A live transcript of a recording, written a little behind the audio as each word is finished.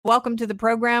welcome to the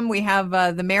program. We have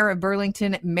the Mayor of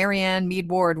Burlington, Marianne Meed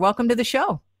Ward. Welcome to the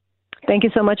show. Thank you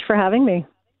so much for having me.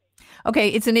 Okay,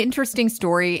 it's an interesting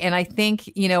story, and I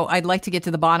think, I'd like to get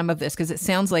to the bottom of this because it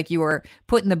sounds like you are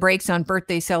putting the brakes on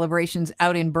birthday celebrations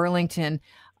out in Burlington.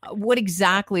 What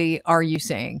exactly are you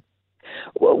saying?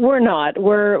 We're not.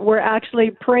 We're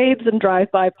actually parades and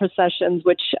drive-by processions,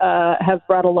 which have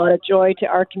brought a lot of joy to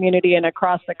our community and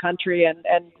across the country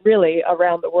and really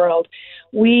around the world.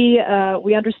 We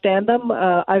understand them.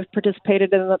 I've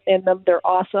participated in them. They're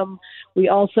awesome. We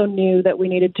also knew that we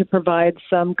needed to provide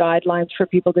some guidelines for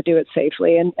people to do it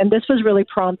safely. And this was really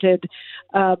prompted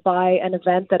by an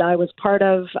event that I was part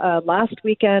of last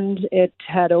weekend. It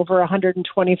had over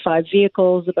 125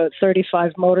 vehicles, about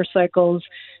 35 motorcycles.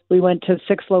 We went to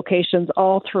 6 locations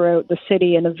all throughout the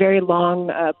city in a very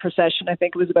long procession. I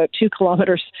think it was about 2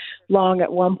 kilometers long at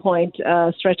one point,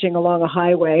 stretching along a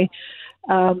highway,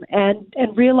 and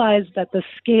realized that the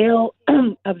scale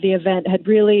of the event had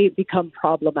really become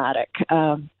problematic.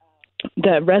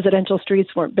 The residential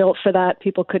streets weren't built for that.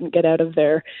 People couldn't get out of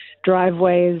their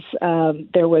driveways.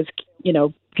 There was,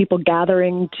 people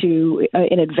gathering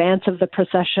in advance of the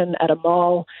procession at a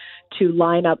mall to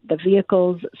line up the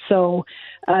vehicles. So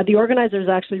the organizers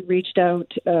actually reached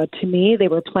out to me. They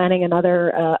were planning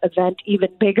another event even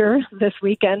bigger this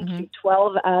weekend, to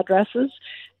 12 addresses,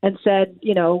 and said,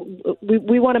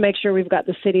 we want to make sure we've got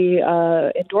the city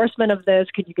endorsement of this.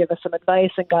 Could you give us some advice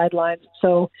and guidelines?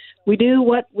 So we do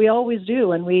what we always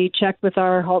do, and we checked with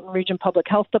our Halton Region Public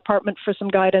Health Department for some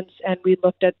guidance, and we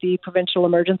looked at the provincial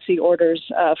emergency orders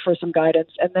for some guidance,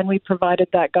 and then we provided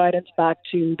that guidance back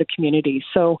to the community.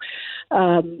 So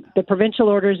the provincial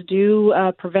orders do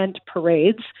prevent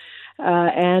parades,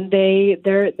 and they're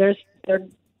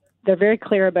very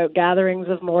clear about gatherings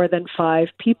of more than 5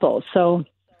 people. So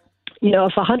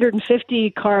if 150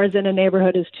 cars in a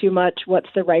neighborhood is too much, what's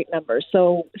the right number?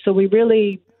 So we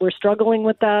really were struggling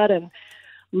with that and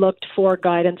looked for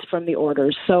guidance from the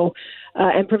orders. So,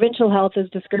 and provincial health is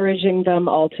discouraging them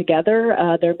altogether.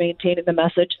 They're maintaining the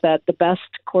message that the best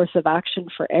course of action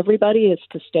for everybody is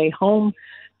to stay home,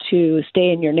 to stay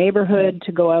in your neighborhood,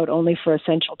 to go out only for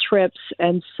essential trips.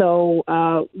 And so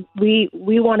we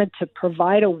wanted to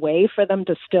provide a way for them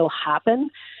to still happen,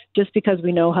 just because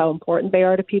we know how important they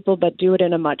are to people, but do it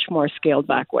in a much more scaled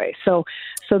back way. So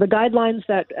the guidelines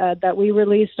that we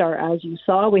released are, as you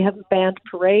saw, we haven't banned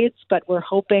parades, but we're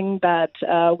hoping that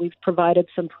we've provided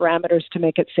some parameters to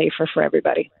make it safer for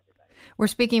everybody. We're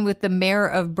speaking with the Mayor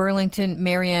of Burlington,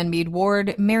 Marianne Meed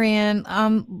Ward. Marianne,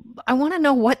 I want to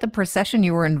know what the procession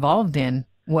you were involved in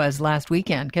was last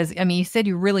weekend, because, you said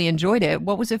you really enjoyed it.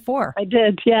 What was it for? I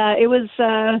did, yeah. It was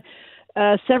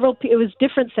it was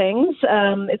different things.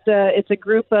 It's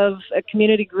a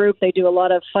community group. They do a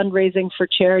lot of fundraising for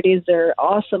charities. They're an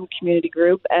awesome community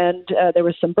group. And there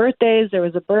was some birthdays, there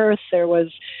was a birth, there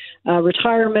was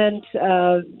retirement,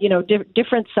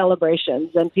 different celebrations.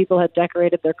 And people had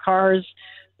decorated their cars.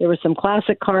 There were some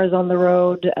classic cars on the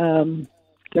road.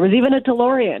 There was even a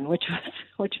DeLorean,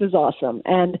 which was awesome.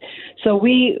 And so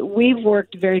we've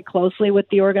worked very closely with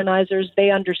the organizers.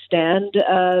 They understand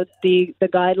the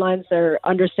guidelines. They're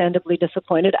understandably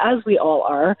disappointed, as we all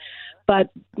are. But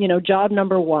job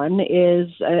number one is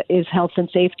health and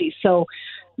safety. So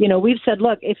we've said,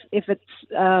 look, if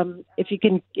you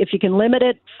can limit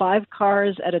it 5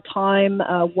 cars at a time.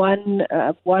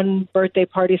 One birthday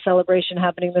party celebration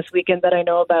happening this weekend that I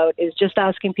know about is just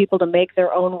asking people to make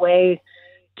their own way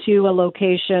to a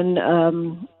location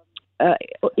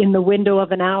in the window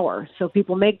of an hour. So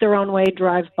people make their own way,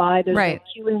 drive by. There's no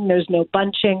queuing, there's no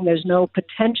bunching, there's no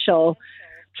potential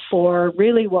for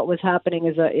really what was happening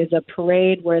is a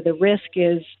parade where the risk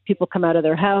is people come out of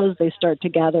their house, they start to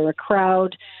gather a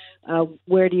crowd.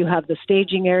 Where do you have the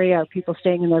staging area? Are people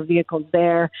staying in their vehicles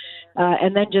there?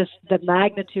 And then just the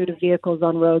magnitude of vehicles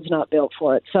on roads not built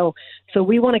for it. So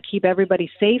we want to keep everybody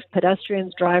safe,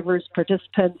 pedestrians, drivers,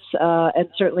 participants, and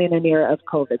certainly in an era of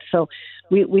COVID. So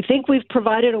we think we've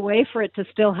provided a way for it to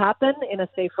still happen in a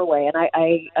safer way. And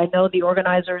I know the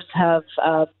organizers have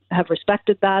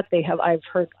respected that. I've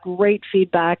heard great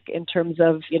feedback in terms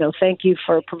of, thank you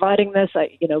for providing this.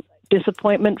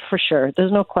 Disappointment for sure.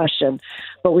 There's no question.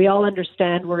 But we all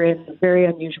understand we're in very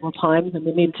unusual times and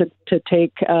we need to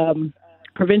take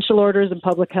provincial orders and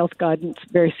public health guidance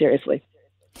very seriously.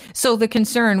 So the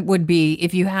concern would be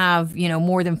if you have,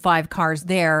 more than 5 cars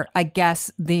there, I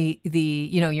guess you're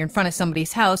in front of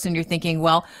somebody's house and you're thinking,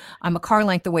 well, I'm a car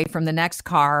length away from the next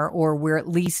car, or we're at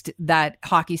least that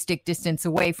hockey stick distance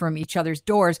away from each other's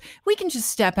doors. We can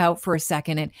just step out for a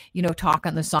second and, talk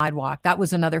on the sidewalk. That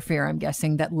was another fear, I'm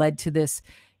guessing, that led to this,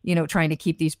 trying to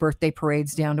keep these birthday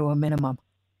parades down to a minimum.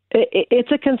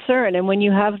 It's a concern. And when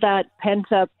you have that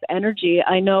pent up energy,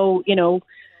 I know,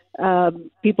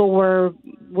 people were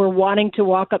wanting to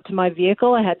walk up to my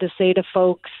vehicle. I had to say to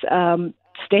folks,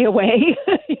 stay away.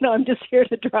 I'm just here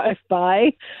to drive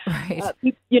by. Right.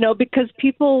 Because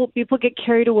people get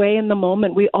carried away in the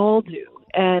moment. We all do.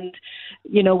 And,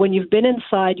 when you've been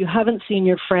inside, you haven't seen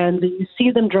your friends, and you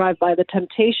see them drive by, the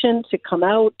temptation to come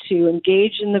out, to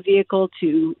engage in the vehicle,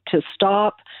 to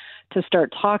stop, to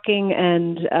start talking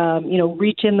and,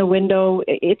 reach in the window.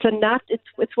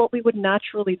 It's what we would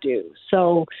naturally do.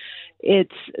 So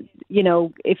it's,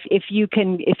 if you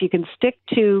can stick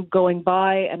to going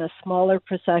by in a smaller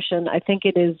procession, I think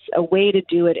it is a way to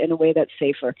do it in a way that's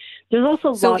safer. There's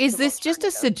also So is this just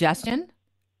a suggestion?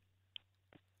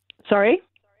 Sorry?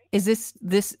 Is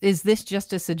this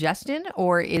just a suggestion,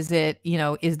 or is it,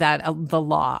 is that the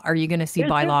law? Are you going to see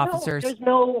bylaw officers? There's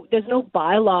no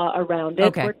bylaw around it.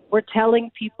 Okay. We're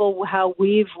telling people how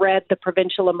we've read the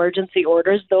provincial emergency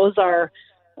orders. Those are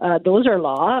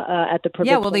law at the provincial.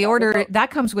 Yeah, well, the order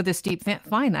that comes with a steep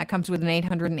fine. That comes with an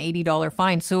 $880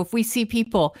 fine. So if we see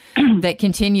people that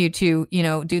continue to,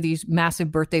 do these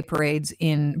massive birthday parades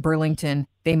in Burlington,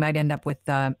 they might end up with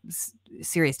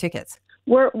serious tickets.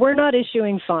 We're not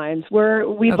issuing fines.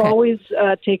 We've always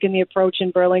taken the approach in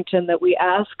Burlington that we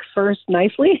ask first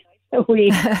nicely.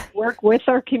 We work with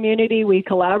our community. We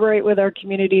collaborate with our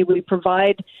community. We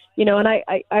provide, and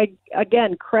I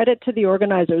again, credit to the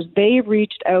organizers. They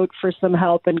reached out for some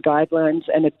help and guidelines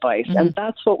and advice, and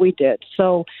that's what we did.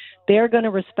 So they're going to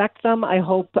respect them. I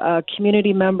hope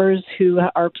community members who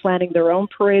are planning their own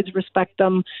parades respect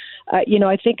them.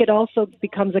 I think it also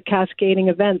becomes a cascading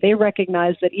event. They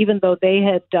recognize that even though they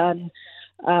had done,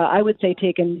 I would say,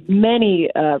 taken many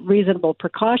reasonable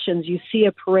precautions, you see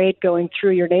a parade going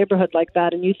through your neighborhood like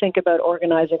that, and you think about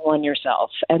organizing one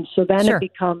yourself. And so then it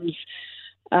becomes...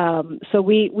 So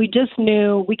we just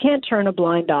knew we can't turn a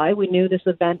blind eye. We knew this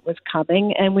event was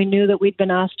coming, and we knew that we'd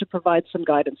been asked to provide some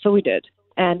guidance. So we did.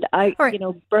 And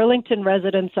Burlington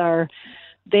residents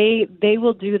they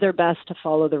will do their best to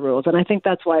follow the rules. And I think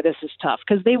that's why this is tough,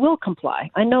 because they will comply.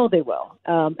 I know they will.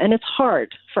 And it's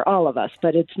hard for all of us,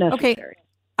 but it's necessary. Okay.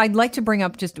 I'd like to bring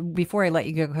up, just before I let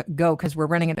you go, because we're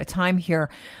running out of time here,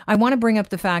 I want to bring up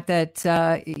the fact that,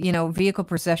 vehicle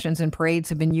processions and parades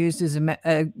have been used as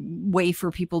a way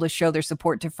for people to show their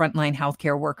support to frontline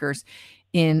healthcare workers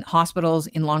in hospitals,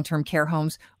 in long-term care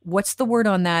homes. What's the word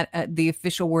on that, the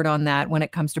official word on that when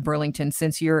it comes to Burlington,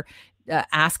 since you're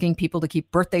asking people to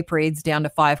keep birthday parades down to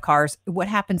 5 cars? What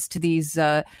happens to these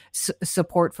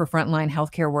support for frontline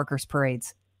healthcare workers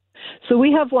parades? So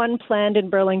we have one planned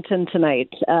in Burlington tonight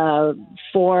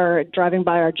for driving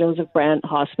by our Joseph Brant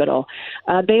Hospital.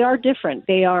 They are different.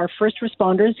 They are first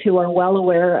responders who are well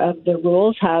aware of the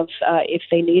rules, have, if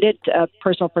they need it,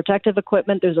 personal protective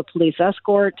equipment. There's a police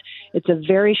escort. It's a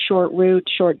very short route,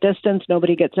 short distance.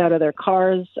 Nobody gets out of their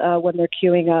cars when they're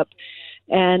queuing up.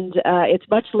 And it's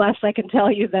much less, I can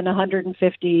tell you, than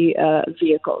 150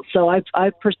 vehicles. So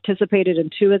I've participated in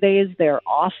 2 of these. They're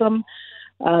awesome.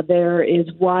 There is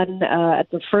one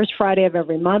at the first Friday of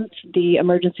every month. The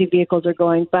emergency vehicles are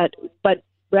going, but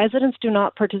residents do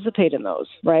not participate in those,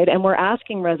 right? And we're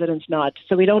asking residents not.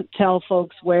 So we don't tell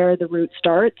folks where the route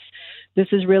starts. This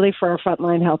is really for our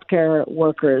frontline healthcare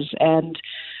workers. And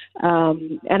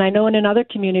I know in another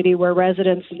community where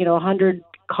residents, 100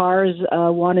 cars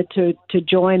wanted to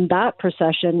join that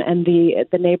procession, and the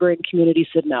neighboring community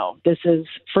said no. This is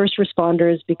first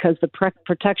responders, because the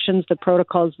protections, the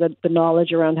protocols, the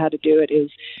knowledge around how to do it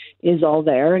is all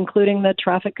there, including the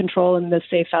traffic control and the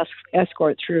safe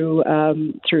escort through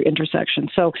intersections.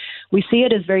 So we see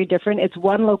it as very different. It's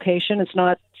one location. It's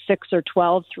not 6 or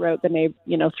 12 throughout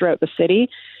throughout the city.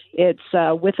 It's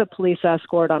with a police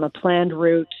escort on a planned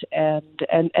route,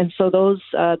 and so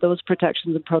those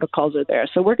protections and protocols are there.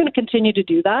 So we're going to continue to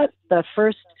do that.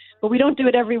 But we don't do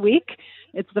it every week.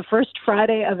 It's the first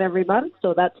Friday of every month,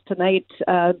 so that's tonight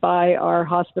by our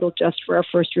hospital, just for our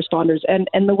first responders.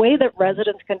 And the way that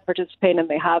residents can participate, and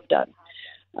they have done,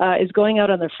 is going out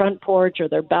on their front porch or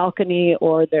their balcony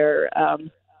or their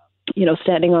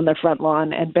standing on their front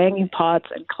lawn and banging pots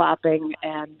and clapping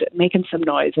and making some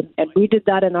noise. And we did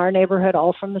that in our neighborhood,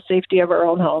 all from the safety of our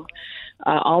own home.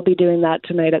 I'll be doing that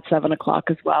tonight at 7:00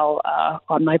 as well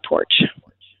on my porch.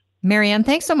 Marianne,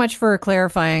 thanks so much for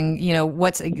clarifying,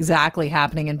 what's exactly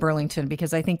happening in Burlington,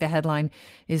 because I think the headline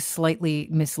is slightly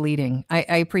misleading.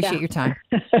 I appreciate your time.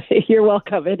 You're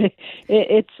welcome.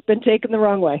 It's been taken the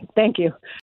wrong way. Thank you.